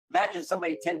Imagine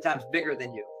somebody 10 times bigger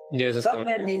than you. Some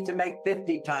men need to make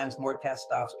 50 times more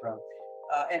testosterone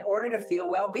in order to feel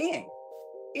well-being.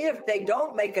 If they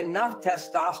don't make enough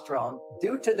testosterone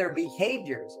due to their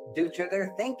behaviors, due to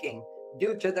their thinking,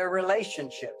 due to their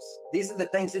relationships, these are the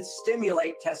things that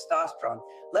stimulate testosterone.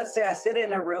 Let's say I sit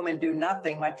in a room and do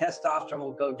nothing, my testosterone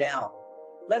will go down.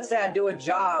 Let's say I do a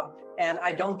job and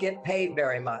I don't get paid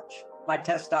very much, my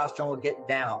testosterone will get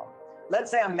down.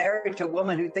 Let's say I'm married to a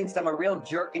woman who thinks I'm a real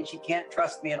jerk and she can't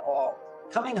trust me at all.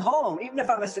 Coming home, even if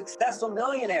I'm a successful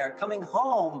millionaire, coming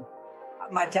home,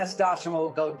 my testosterone will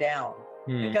go down.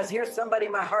 Because here's somebody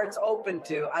my heart's open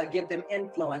to, I give them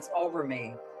influence over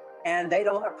me, and they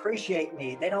don't appreciate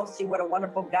me. They don't see what a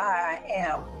wonderful guy I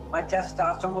am. My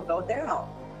testosterone will go down.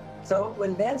 So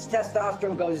when men's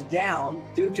testosterone goes down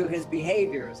due to his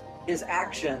behaviors, his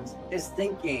actions, his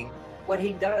thinking, what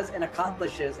he does and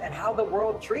accomplishes, and how the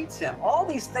world treats him, all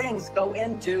these things go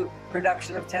into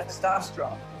production of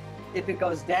testosterone. If it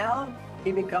goes down,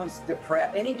 he becomes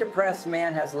depressed. Any depressed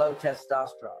man has low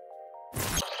testosterone.